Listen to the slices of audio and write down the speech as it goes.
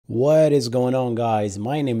What is going on, guys?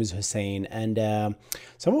 My name is Hussein, and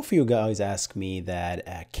some of you guys ask me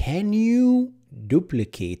that can you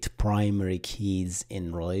duplicate primary keys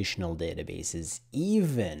in relational databases,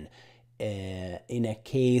 even in a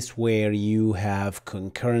case where you have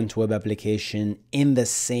concurrent web application in the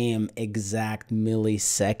same exact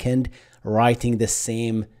millisecond writing the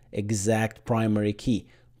same exact primary key?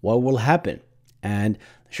 What will happen? And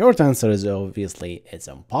the short answer is obviously it's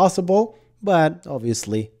impossible, but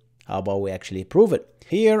obviously, how about we actually prove it?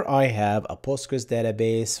 Here I have a Postgres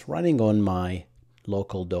database running on my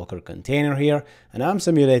local Docker container here, and I'm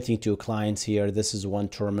simulating two clients here. This is one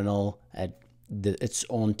terminal at its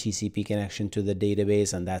own TCP connection to the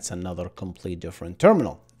database, and that's another complete different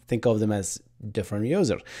terminal. Think of them as different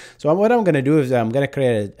users. So what I'm going to do is I'm going to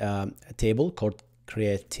create a table called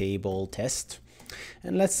create table test,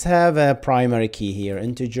 and let's have a primary key here,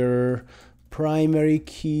 integer primary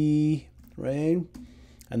key, right?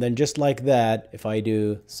 And then just like that, if I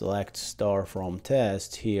do select star from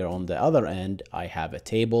test here on the other end, I have a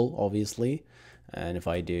table, obviously. And if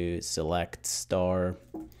I do select star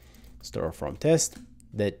from test,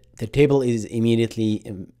 the table is immediately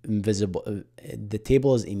invisible. The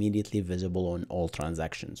table is immediately visible on all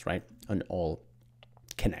transactions, right? On all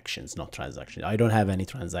connections, not transactions. I don't have any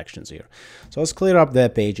transactions here. So let's clear up the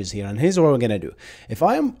pages here. And here's what we're going to do. If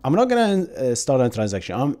I'm not going to start a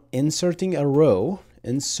transaction. I'm inserting a row.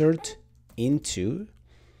 Insert into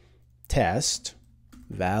test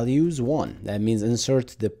values 1. That means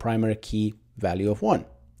insert the primary key value of 1,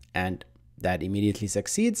 and that immediately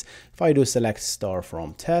succeeds. If I do select star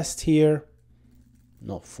from test here,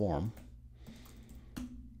 not form,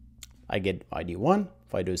 I get ID 1.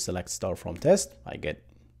 If I do select star from test, I get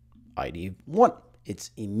ID 1. It's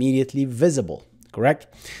immediately visible, correct?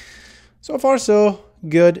 So far so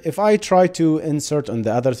good. If I try to insert on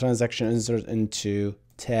the other transaction, insert into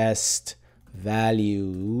test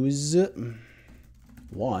values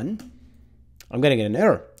 1, I'm gonna get an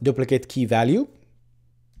error. Duplicate key value,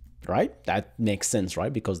 right? That makes sense,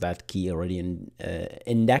 right? Because that key already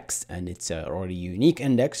indexed, and it's already unique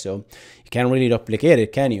index, so you can't really duplicate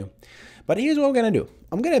it, can you? But here's what I'm gonna do.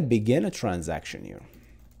 I'm gonna begin a transaction here,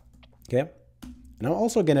 okay? And I'm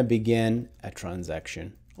also gonna begin a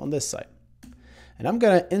transaction on this side. And I'm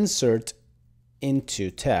going to insert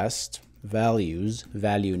into test values,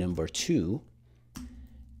 value number 2.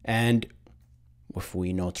 And if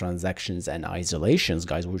we know transactions and isolations,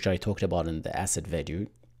 guys, which I talked about in the asset video,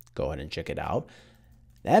 go ahead and check it out.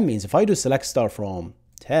 That means if I do select star from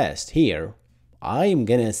test here, I'm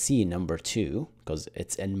going to see number 2 because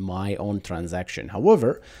it's in my own transaction.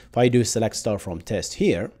 However, if I do select star from test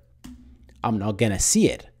here, I'm not going to see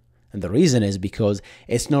it. And the reason is because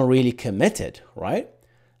it's not really committed, right?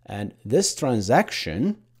 And this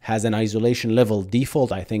transaction has an isolation level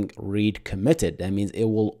default, I think, read committed. That means it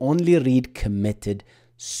will only read committed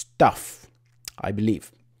stuff, I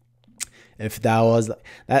believe. If that was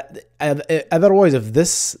that, otherwise, if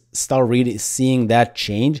this star read is seeing that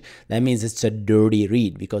change, that means it's a dirty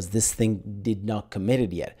read because this thing did not commit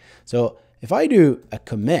it yet. So if I do a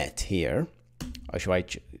commit here, or should I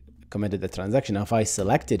committed the transaction, if I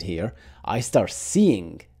select it here, I start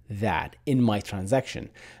seeing that in my transaction.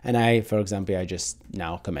 And for example, I just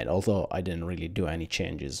now commit, although I didn't really do any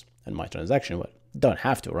changes in my transaction, but don't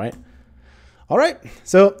have to, right? All right,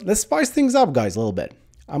 so let's spice things up, guys, a little bit.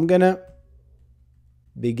 I'm gonna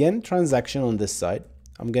begin transaction on this side.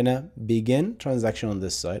 I'm gonna begin transaction on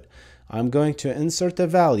this side. I'm going to insert a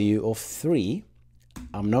value of 3.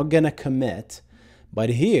 I'm not gonna commit, but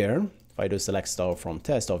here, if I do select star from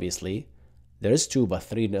test, obviously there's 2, but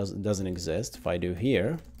 3 doesn't exist. If I do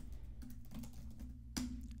here,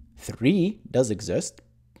 3 does exist,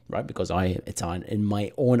 right? Because it's in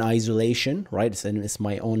my own isolation, right? It's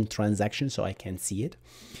my own transaction, so I can see it.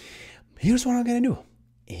 Here's what I'm gonna do.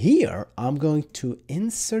 Here, I'm going to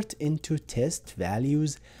insert into test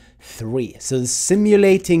values 3. So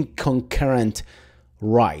simulating concurrent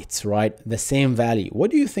writes, right? The same value.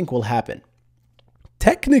 What do you think will happen?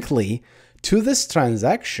 Technically, to this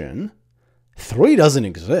transaction, 3 doesn't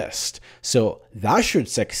exist. So that should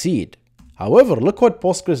succeed. However, look what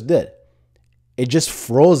Postgres did. It just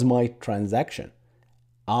froze my transaction.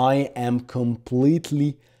 I am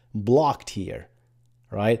completely blocked here,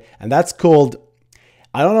 right? And that's called,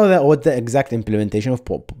 I don't know what the exact implementation of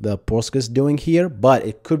the Postgres doing here, but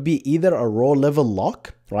it could be either a row level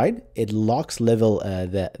lock, right? It locks level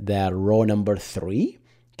the row number 3,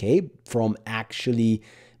 okay, from actually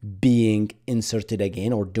being inserted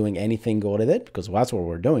again or doing anything with it, because that's what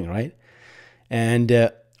we're doing, right?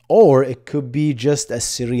 And or it could be just a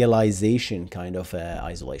serialization kind of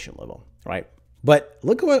isolation level, right? But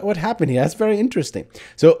look at what happened here. That's very interesting.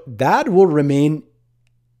 So that will remain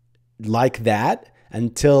like that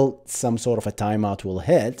until some sort of a timeout will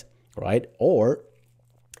hit, right? Or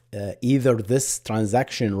either this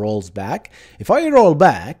transaction rolls back. If I roll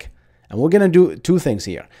back, and we're going to do two things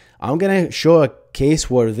here. I'm going to show a case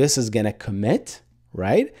where this is going to commit,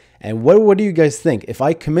 right? And what do you guys think? If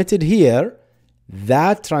I committed here,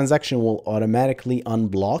 that transaction will automatically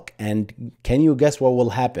unblock. And can you guess what will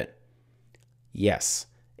happen? Yes,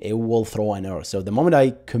 it will throw an error. So the moment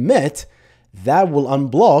I commit, that will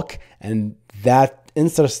unblock, and that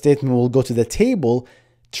insert statement will go to the table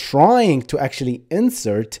trying to actually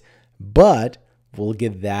insert, but we'll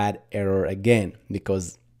get that error again,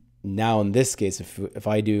 because now in this case, if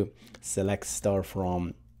I do select star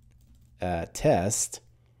from test,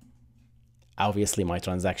 obviously my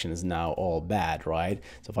transaction is now all bad, right?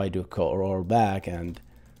 So if I do roll back, and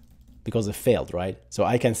because it failed, right? So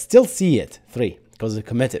I can still see it 3 because it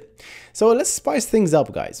committed. So let's spice things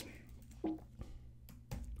up, guys.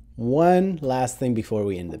 One last thing before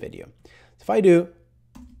we end the video. If I do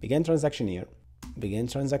begin transaction here,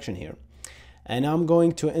 and I'm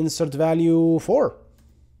going to insert value 4.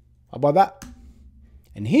 How about that?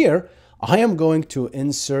 And here I am going to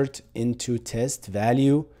insert into test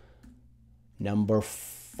value number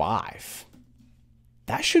 5.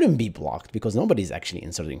 That shouldn't be blocked because nobody's actually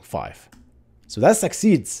inserting 5. So that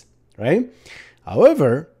succeeds, right?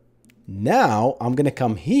 However, now I'm going to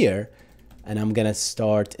come here and I'm going to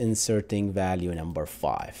start inserting value number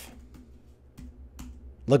 5.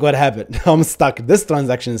 Look what happened. I'm stuck. This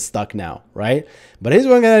transaction is stuck now, right? But here's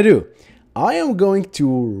what I'm going to do. I am going to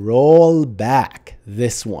roll back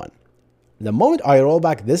this one. The moment I roll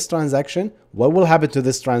back this transaction, what will happen to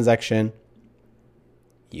this transaction?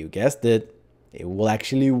 You guessed it. It will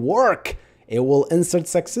actually work. It will insert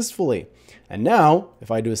successfully. And now,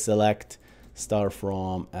 if I do select star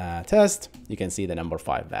from test, you can see the number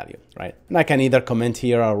 5 value, right? And I can either comment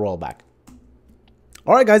here or roll back.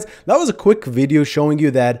 All right, guys, that was a quick video showing you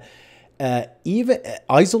that even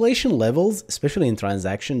isolation levels, especially in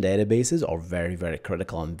transaction databases, are very, very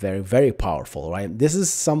critical and very, very powerful, right? This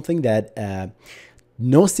is something that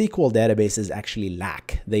NoSQL databases actually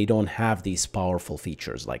lack. They don't have these powerful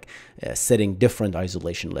features like setting different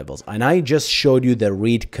isolation levels. And I just showed you the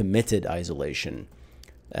read committed isolation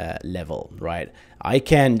level, right? I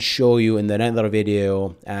can show you in another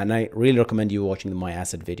video, and I really recommend you watching my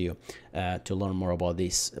asset video to learn more about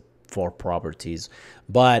these 4 properties.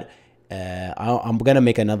 But I'm gonna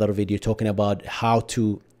make another video talking about how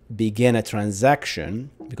to begin a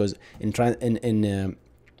transaction, because in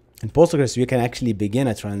Postgres you can actually begin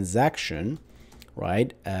a transaction,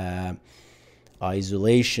 right?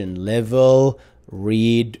 Isolation level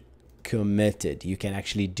read committed. You can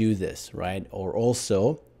actually do this, right? Or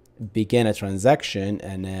also begin a transaction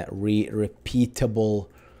and repeatable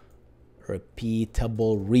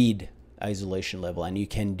read isolation level, and you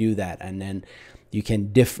can do that, and then you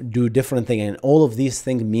can do different things, and all of these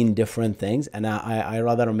things mean different things. And I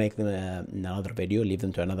rather make them another video, leave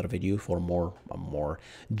them to another video for more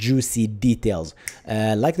juicy details.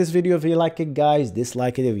 Like this video if you like it, guys.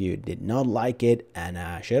 Dislike it if you did not like it, and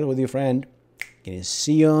share it with your friend. Can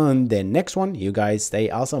see you on the next one. You guys stay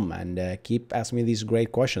awesome and keep asking me these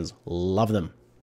great questions. Love them.